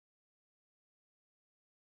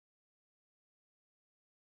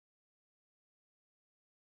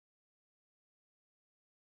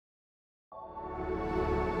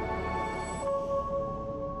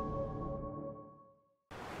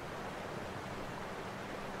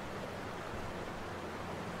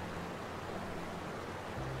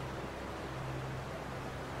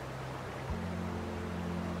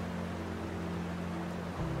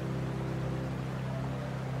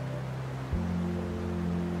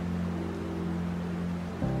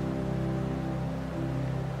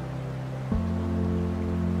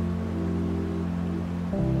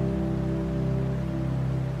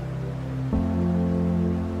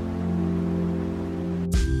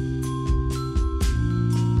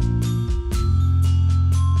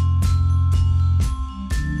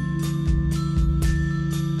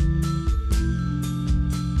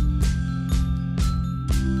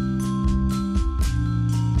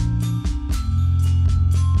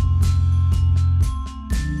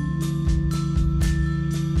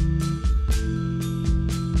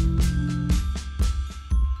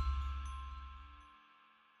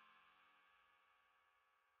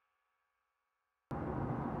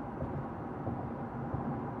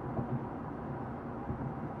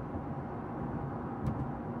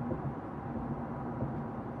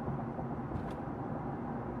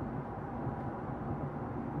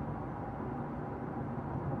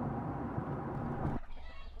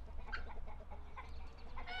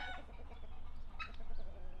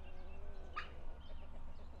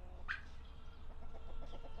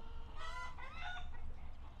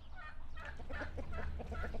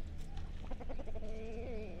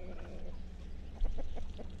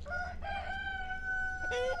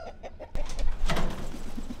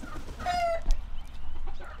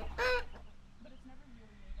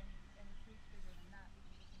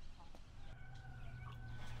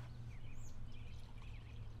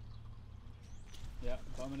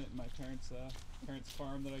bumming it in my parents'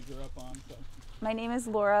 farm that I grew up on. So. My name is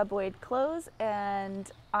Laura Boyd-Clowes,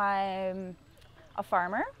 and I'm a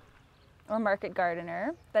farmer or market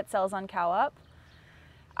gardener that sells on Co-op.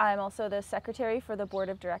 I'm also the secretary for the board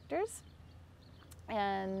of directors,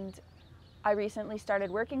 and I recently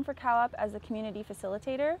started working for Co-op as a community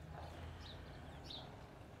facilitator.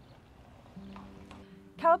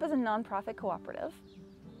 Co-op is a nonprofit cooperative,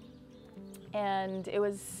 and it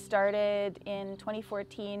was started in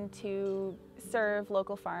 2014 to serve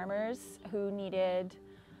local farmers who needed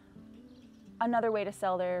another way to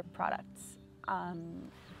sell their products.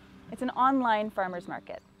 It's an online farmers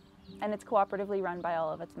market, and it's cooperatively run by all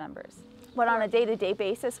of its members. But on a day-to-day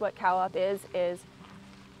basis, what Co-op is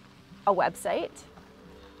a website,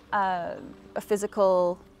 a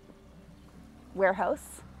physical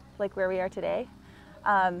warehouse, like where we are today,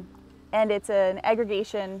 and it's an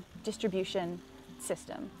aggregation distribution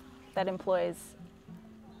system that employs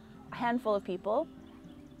a handful of people,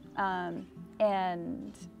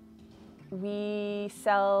 and we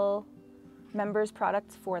sell members'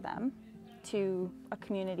 products for them to a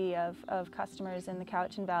community of customers in the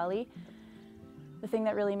Cowichan Valley. The thing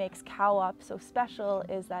that really makes Co-op so special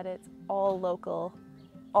is that it's all local,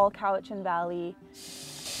 all Cowichan Valley.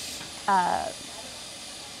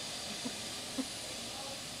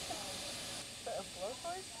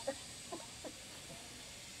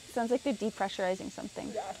 Sounds like they're depressurizing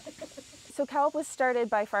something. Yeah. So Co-op was started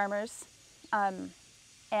by farmers, and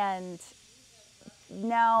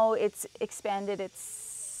now it's expanded.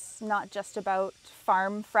 It's not just about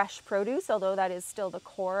farm fresh produce, although that is still the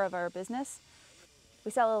core of our business.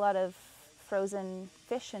 We sell a lot of frozen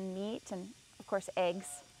fish and meat and, of course, eggs.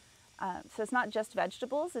 So it's not just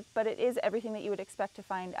vegetables, but it is everything that you would expect to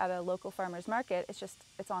find at a local farmer's market.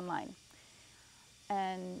 It's online.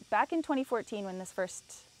 And back in 2014, when this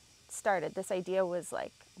first started, this idea was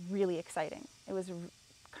like really exciting. It was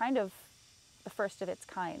kind of the first of its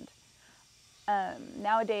kind.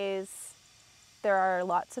 Nowadays, there are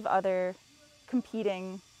lots of other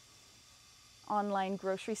competing online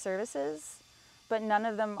grocery services, but none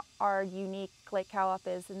of them are unique like Co-op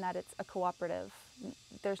is in that it's a cooperative.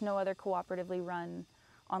 There's no other cooperatively run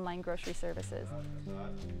online grocery services.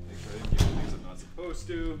 Make sure I didn't do things I'm not supposed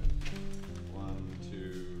to. 1, 2,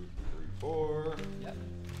 3, 4. Yep.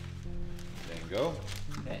 Bingo.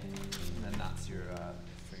 Okay. And then that's your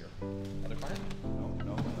for your other part?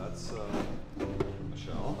 No, that's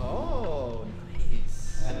Michelle. Oh,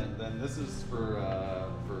 nice. And then this is for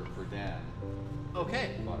Dan.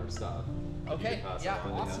 Okay. Bought her stuff. Okay. Yeah.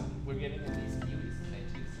 Awesome. We're getting in these kiwis today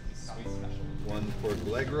too, so these got special. 1 pork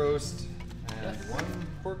leg roast and Yes. 1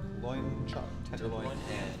 pork loin chop, tenderloin. And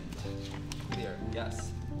clear.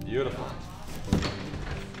 Yes. Beautiful.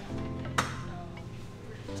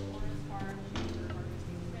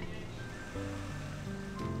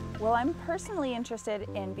 Well, I'm personally interested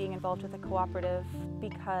in being involved with a cooperative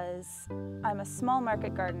because I'm a small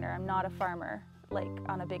market gardener. I'm not a farmer, like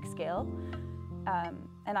on a big scale.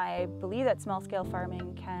 And I believe that small-scale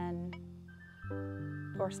farming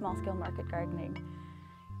or small-scale market gardening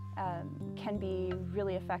can be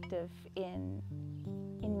really effective in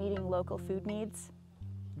meeting local food needs.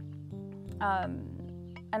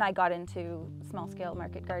 And I got into small-scale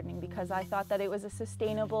market gardening because I thought that it was a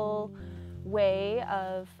sustainable way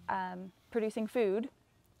of producing food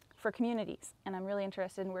for communities. And I'm really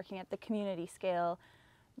interested in working at the community scale,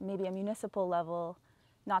 maybe a municipal level,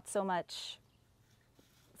 not so much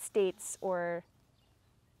states or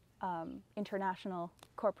international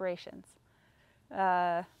corporations.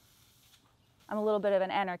 I'm a little bit of an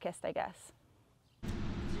anarchist, I guess.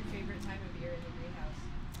 What's your favorite time of year in the greenhouse?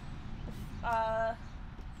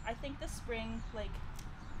 I think the spring, like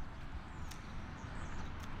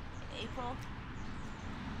April.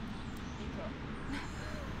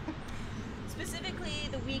 Specifically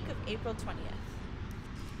the week of April 20th.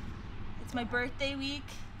 It's my birthday week.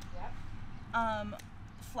 Yep.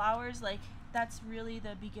 Flowers, like that's really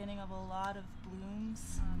the beginning of a lot of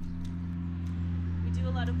blooms. We do a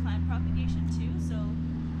lot of plant propagation too, so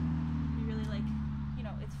we really like,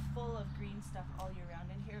 it's full of green stuff all year round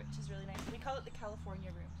in here, which is really nice. We call it the California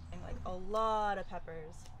room. And like a lot of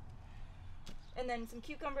peppers. And then some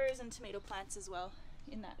cucumbers and tomato plants as well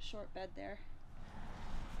in that short bed there.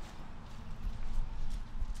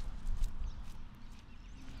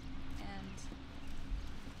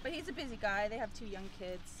 But he's a busy guy. They have 2 young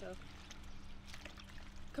kids, so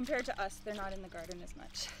compared to us, they're not in the garden as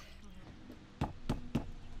much.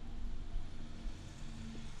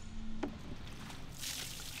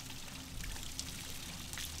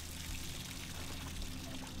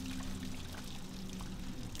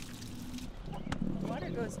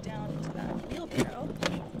 goes down into that wheelbarrow.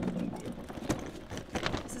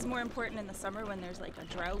 This is more important in the summer when there's like a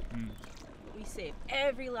drought. We save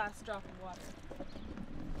every last drop of water.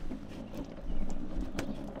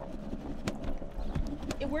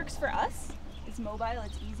 It works for us. It's mobile,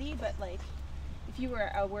 it's easy, but like if you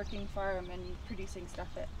were a working farm and producing stuff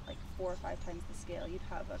at like 4 or 5 times the scale, you'd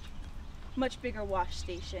have a much bigger wash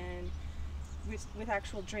station with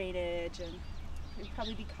actual drainage, and it'd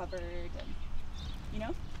probably be covered, and you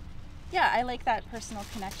know? Yeah, I like that personal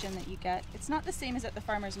connection that you get. It's not the same as at the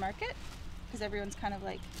farmer's market, because everyone's kind of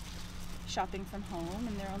like shopping from home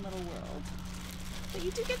in their own little world. But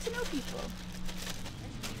you do get to know people.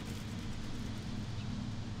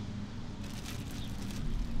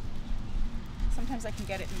 Sometimes I can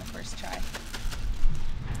get it in the first try.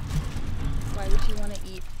 Why would you want to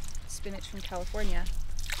eat spinach from California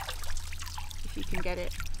if you can get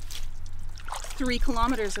it 3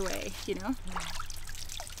 kilometers away, you know?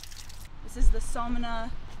 This is the Somna,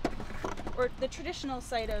 or the traditional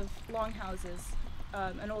site of longhouses,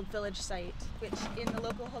 an old village site, which in the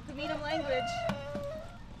local Hokominum language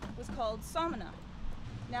was called Somna.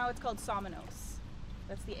 Now it's called Somenos.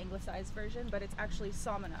 That's the anglicized version, but it's actually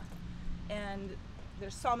Somna. And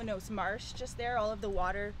there's Somenos Marsh just there. All of the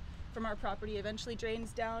water from our property eventually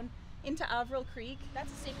drains down into Avril Creek.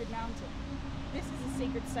 That's a sacred mountain. This is a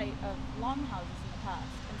sacred site of longhouses in the past,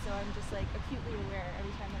 and so I'm just like acutely aware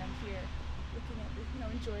every time that I'm here, looking at the,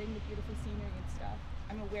 enjoying the beautiful scenery and stuff.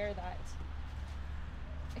 I'm aware that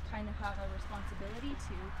I kind of have a responsibility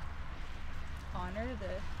to honor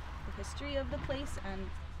the history of the place.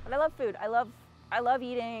 But I love food. I love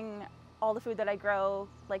eating all the food that I grow.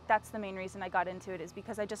 Like, that's the main reason I got into it, is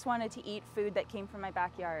because I just wanted to eat food that came from my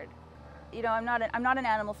backyard. I'm not an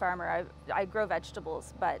animal farmer. I grow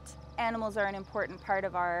vegetables, but animals are an important part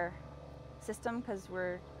of our system because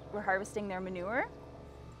we're harvesting their manure.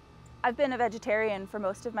 I've been a vegetarian for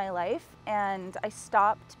most of my life, and I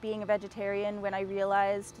stopped being a vegetarian when I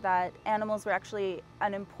realized that animals were actually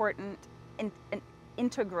an important, an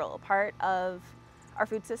integral part of our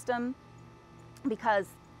food system, because,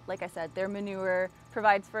 like I said, their manure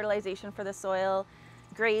provides fertilization for the soil.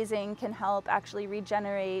 Grazing can help actually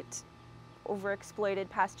regenerate overexploited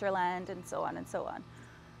pasture land, and so on and so on.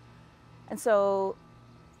 And so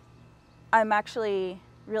I'm actually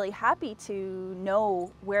really happy to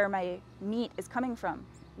know where my meat is coming from.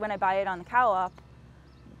 When I buy it on the Cow-op,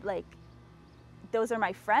 like, those are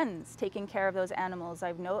my friends taking care of those animals.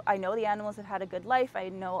 I know the animals have had a good life. I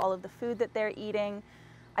know all of the food that they're eating.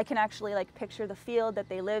 I can actually like picture the field that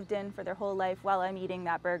they lived in for their whole life while I'm eating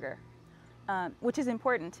that burger, which is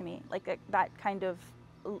important to me. Like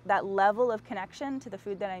that level of connection to the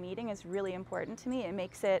food that I'm eating is really important to me. It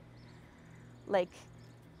makes it like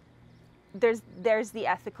there's the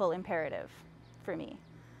ethical imperative for me,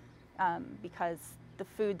 because the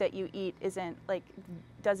food that you eat it's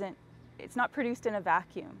not produced in a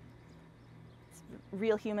vacuum. It's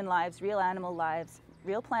real human lives, real animal lives,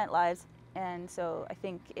 real plant lives. And so I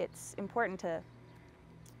think it's important to,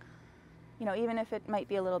 even if it might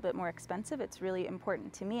be a little bit more expensive, it's really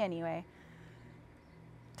important to me anyway,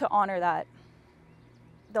 to honor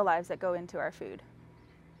the lives that go into our food.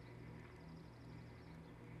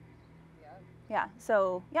 Yeah,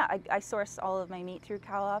 so yeah, I source all of my meat through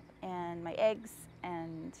Cow-op, and my eggs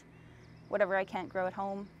and whatever I can't grow at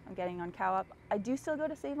home, I'm getting on Cow-op. I do still go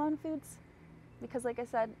to Save On Foods because, like I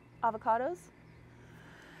said, avocados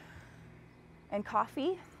and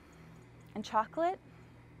coffee and chocolate.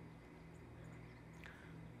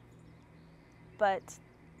 But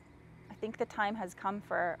I think the time has come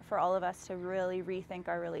for all of us to really rethink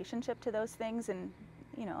our relationship to those things, and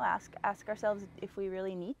ask ourselves if we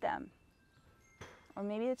really need them. Or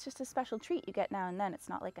maybe it's just a special treat you get now and then. It's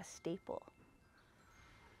not like a staple.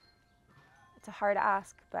 It's a hard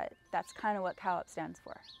ask, but that's kind of what Cow-op stands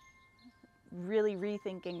for. Really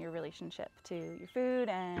rethinking your relationship to your food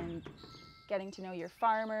and getting to know your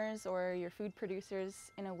farmers or your food producers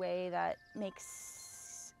in a way that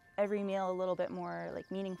makes every meal a little bit more like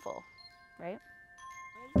meaningful, right?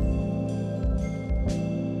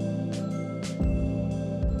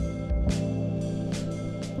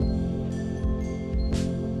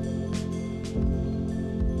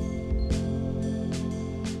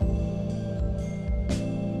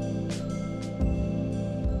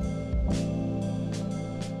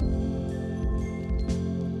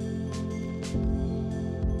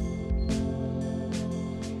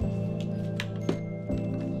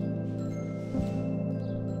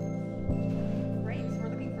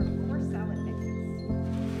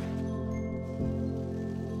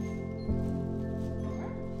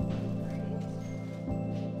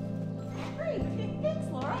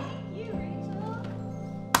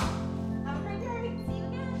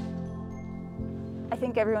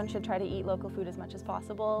 think everyone should try to eat local food as much as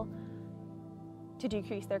possible to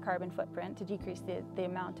decrease their carbon footprint, to decrease the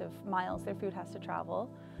amount of miles their food has to travel.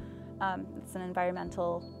 It's an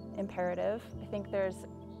environmental imperative. I think there's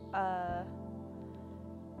an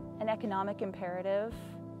economic imperative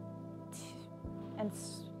and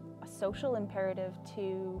a social imperative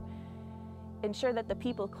to ensure that the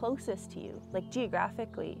people closest to you, like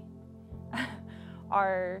geographically,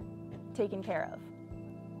 are taken care of.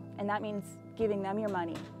 And that means giving them your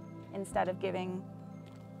money instead of giving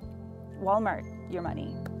Walmart your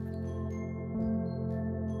money.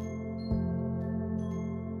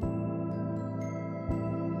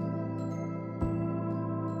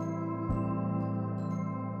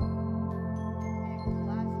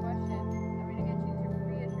 Last question. I'm going to get you to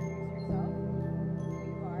reintroduce yourself, who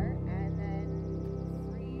you are, and then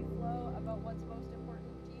free flow about what's most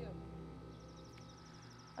important to you.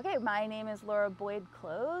 Okay, my name is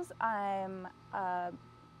Boyd-Clowes. I'm a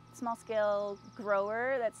small-scale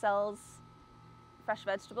grower that sells fresh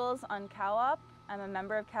vegetables on Cow-op. I'm a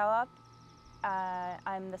member of Cow-op.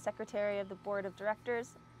 I'm the secretary of the board of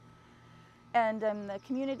directors, and I'm the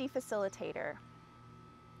community facilitator.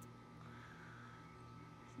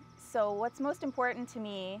 So what's most important to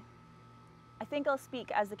me, I think I'll speak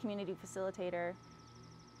as the community facilitator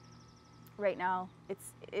right now.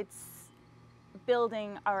 It's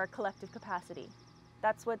building our collective capacity.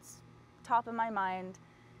 That's what's top of my mind.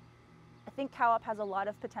 I think Cow-op has a lot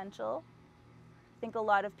of potential. I think a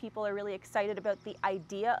lot of people are really excited about the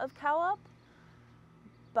idea of Cow-op,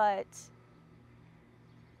 but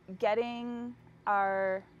getting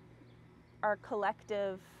our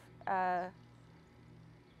collective,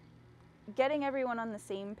 getting everyone on the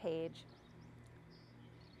same page,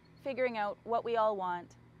 figuring out what we all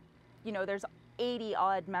want. You know, there's 80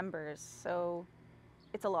 odd members, so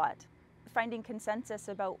it's a lot. Finding consensus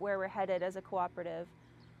about where we're headed as a cooperative,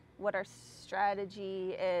 what our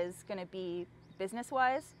strategy is going to be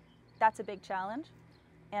business-wise, that's a big challenge.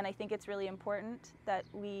 And I think it's really important that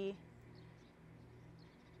we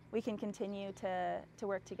can continue to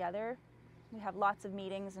work together. We have lots of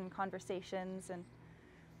meetings and conversations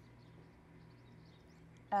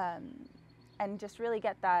and just really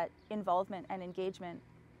get that involvement and engagement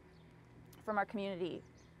from our community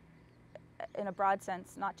in a broad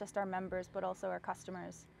sense, not just our members, but also our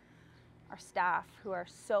customers, our staff who are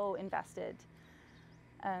so invested.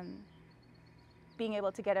 Being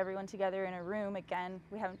able to get everyone together in a room, again,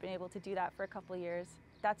 we haven't been able to do that for a couple of years.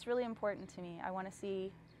 That's really important to me. I want to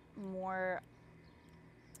see more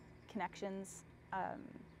connections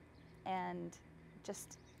and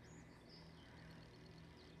just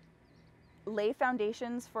lay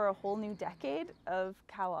foundations for a whole new decade of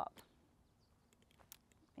Cow-op.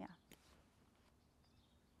 Yeah.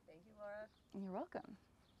 Thank you, Laura. You're welcome.